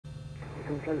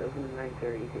flight level 90,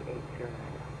 easy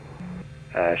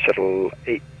 809. Shuttle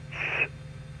 8,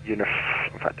 in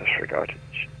fact, disregarded.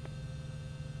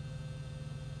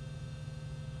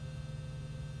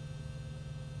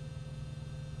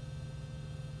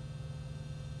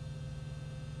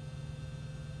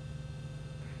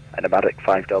 Nomadic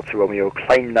 5 Delta Romeo,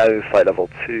 climb now, flight level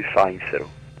 250.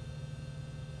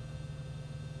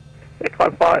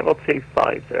 Climb 5 or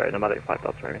 250, Nomadic 5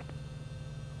 Delta Romeo.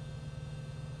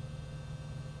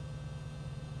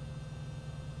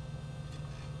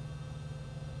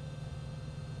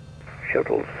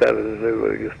 Shuttle 7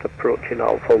 Zulu, just approaching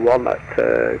Alpha 1 at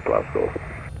Glasgow.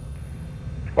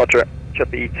 Roger,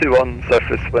 Chippy 21,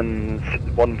 surface winds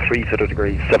 130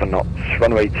 degrees, 7 knots,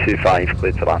 runway 25,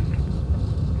 clear to land.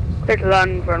 Clear to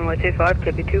land, runway 25,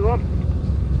 Chippy 21.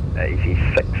 Easy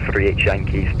 638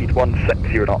 Yankee, speed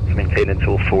 160 knots, maintain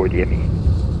until 4 DME.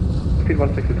 Speed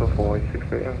 160 until 4,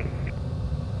 638 Yankee.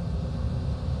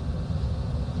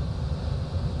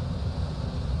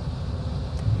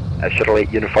 Shuttle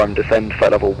 8 uniform, descend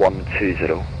flight level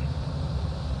 120.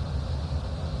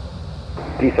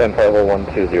 Descend flight level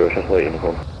 120, Shuttle 8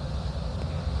 uniform.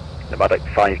 Nomadic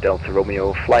 5 Delta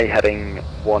Romeo, fly heading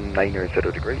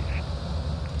 190 degrees.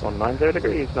 190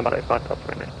 degrees, Nomadic 5 Delta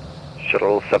Romeo.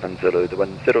 Shuttle 7 Zulu, the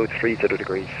wind 030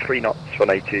 degrees, 3 knots,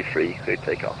 runway 23, clear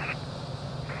takeoff.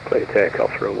 Clear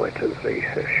takeoff, runway 23,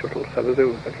 Shuttle 7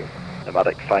 Zulu, thank you.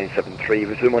 Nomadic 573,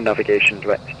 resume on navigation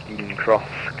direct to Dean Cross,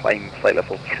 climb flight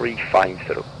level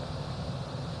 350.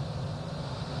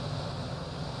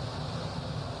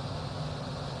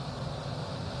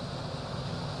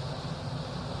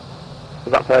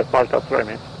 Was that 5 Delta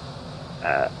Romeo?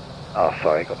 Oh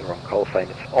sorry, I got the wrong call sign,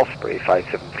 it's Osprey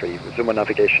 573, resume on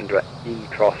navigation direct to Dean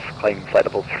Cross, climb flight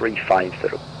level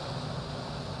 350.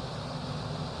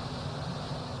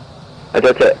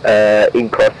 Delta, in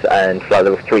cross and flight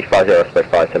level 350, Osprey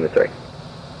 573.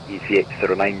 Easy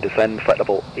 809, descend flight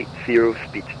level 80,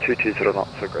 speed 220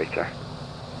 knots or greater.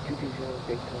 220,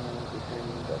 greater,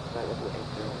 descend flight level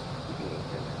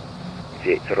 80,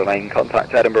 Easy 809,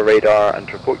 contact Edinburgh radar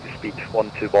and report your speed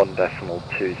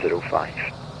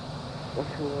 121.205.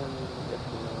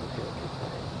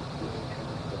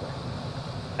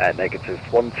 121.025, Negative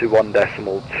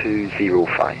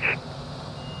 121.205.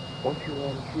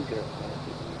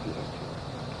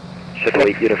 121.205. Shuttle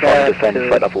 8 uniform, descend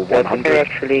flight level 100.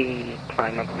 Actually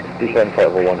climb up to Descend flight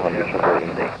level 100, Shuttle 8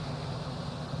 uniform.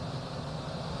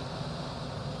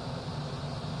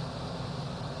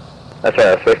 That's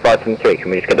right, Osprey 573, can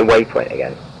we just get the waypoint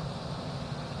again?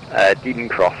 Dean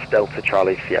Cross, Delta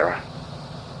Charlie Sierra.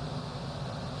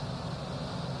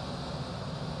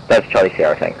 That's Charlie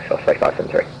Sierra, thanks, Osprey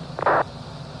 573.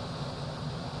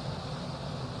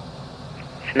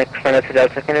 next final to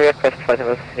Delta, can I request flight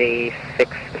level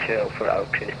 360 for our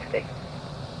cruise today?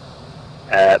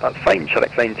 That's fine, shall I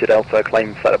climb to Delta,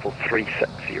 climb flight level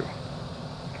 360.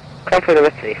 Climb for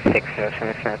the 360, shall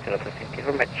I final to Delta, thank you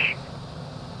very much.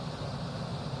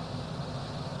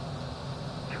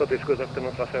 Scottish, good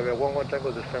afternoon, Flash 11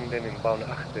 Tango, descending inbound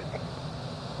active.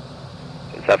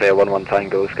 It's Avia 11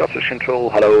 Tango, Scottish Control,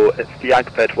 hello, it's the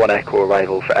Agped 1 Echo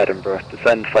arrival for Edinburgh,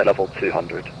 descend flight level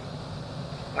 200.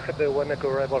 Agped 1 Echo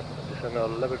arrival, descend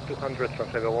level 200,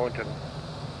 Flash 11 Tango.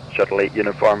 Shuttle 8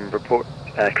 uniform, report,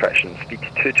 correction, speed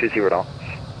 220 knots.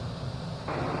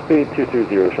 Speed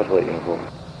 220, Shuttle 8 uniform.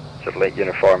 Shuttle 8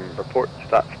 uniform, report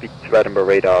that speed to Edinburgh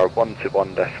radar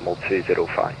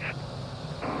 121.205.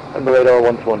 Edinburgh radar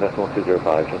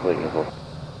 121.205, Shuttle 8 uniform.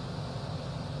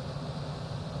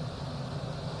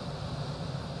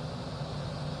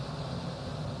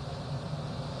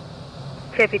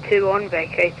 KP21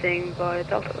 vacating via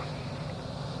Delta.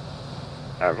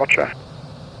 Roger.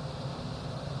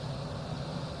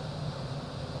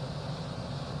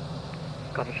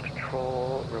 Scottish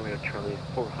Control, Romeo Charlie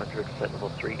 400, flight level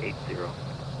 380.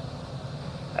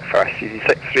 First,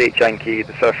 CZ638 Yankee,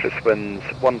 the surface winds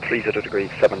 130 degrees,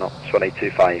 7 knots,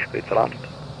 1825, clear to land.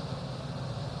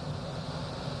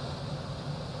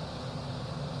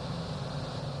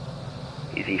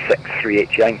 Easy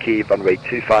 638 Yankee, runway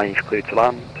 25, clear to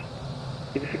land.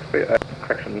 Easy 638,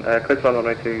 correction, clear to land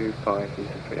runway 25, Easy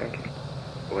 638 Yankee.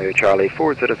 Romeo Charlie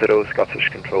 400, Scottish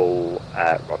Control,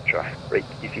 Roger. Right,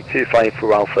 Easy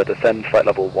 254 Alpha, descend flight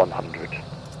level 100.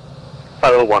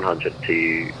 Flight level 100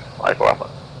 to 54 Alpha.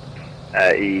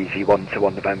 Easy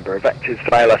 121 November, vectors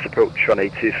for ILS approach runway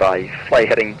 25, fly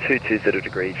heading 220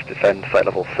 degrees, descend flight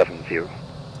level 70.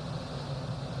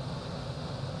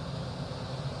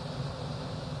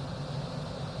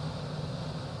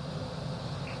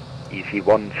 Easy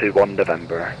 121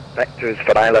 November, vectors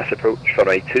for ILS approach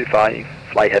runway 25,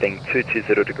 fly heading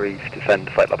 220 degrees,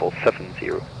 descend flight level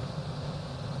 70.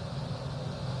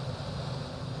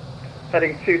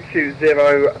 Heading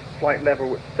 220, flight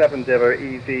level 70,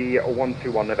 easy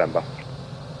 121 November.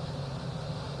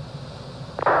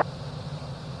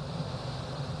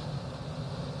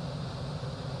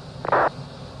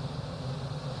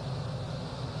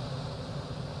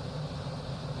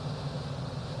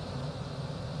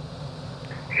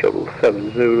 Shuttle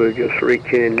 70, just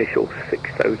reaching initial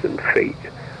 6,000 feet,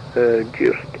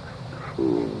 just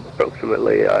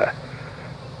approximately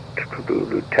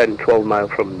 10-12 miles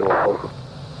from Norfolk.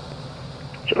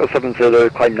 Shuttle 70,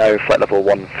 climb now, flight level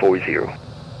 140.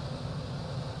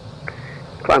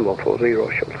 Climb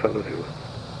 140, shuttle 70.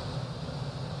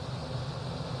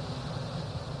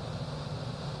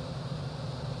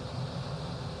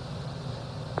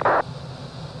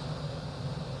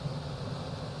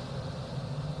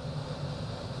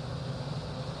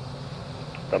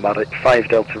 Nomadic 5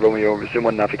 Delta Romeo, resume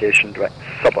on navigation direct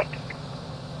Subic.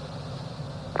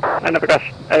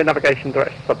 Navigation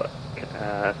direct Subic.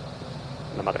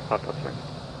 Nomadic 5 Delta Romeo.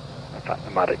 In fact,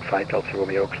 Nomadic 5 Delta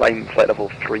Romeo, climb flight level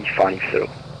 350.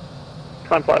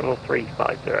 Climb flight level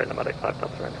 350, Nomadic 5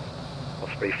 Delta Romeo.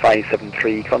 Osprey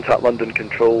 573, contact London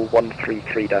Control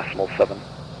 133.7.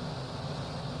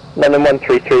 London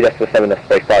 133.7,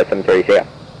 Osprey 573 here.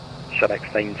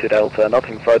 Shanx 92 Delta,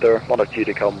 nothing further, monitor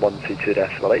Dudicom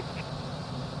 122.8.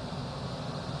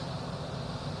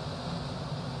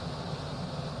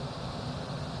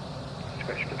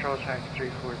 Square Control Shanx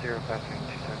 340, passing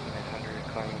 2,800,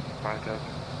 climbing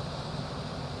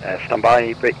 5,000. Stand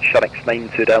by, break Shanx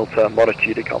 92 Delta, monitor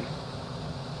Dudicom.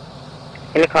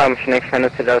 Unicom, Phoenix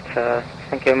 92 Delta,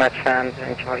 thank you very much and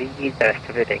enjoy the rest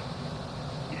of the day.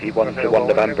 Easy 121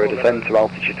 November, descend to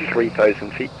altitude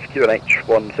 3,000 feet, QNH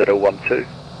 1012.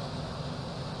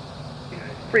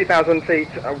 3,000 feet,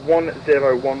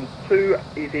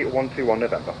 1012, easy 121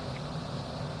 November.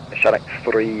 Shanx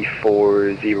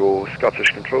 340,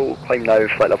 Scottish Control, climb now,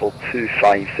 flight level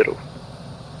 250.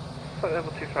 Flight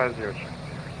level 250, Shanx.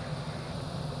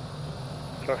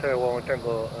 Transfer 1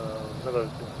 Tango, level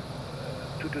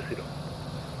 220.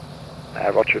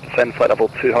 Roger, descend flight level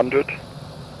 200.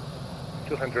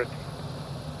 200.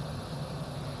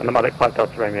 Nomadic 5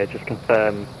 Delta Romeo, just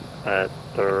confirm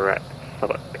direct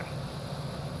Subic.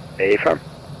 Affirm.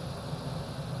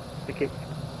 Thank you.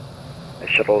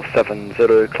 Shuttle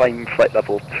 70, climb flight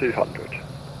level 200.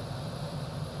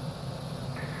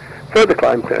 Further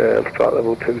climb, flight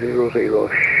level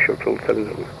 200, shuttle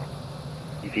 70.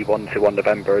 Easy 121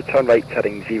 November, turn right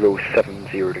heading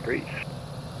 070 degrees.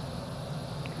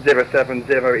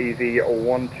 070, easy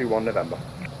 121 November.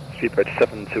 Speedbird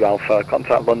 72 Alpha,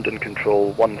 contact London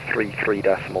Control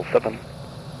 133.7.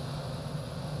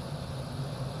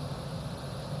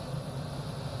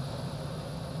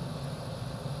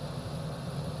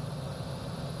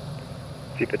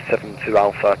 Speedbird 72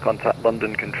 Alpha, contact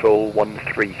London Control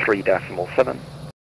 133.7.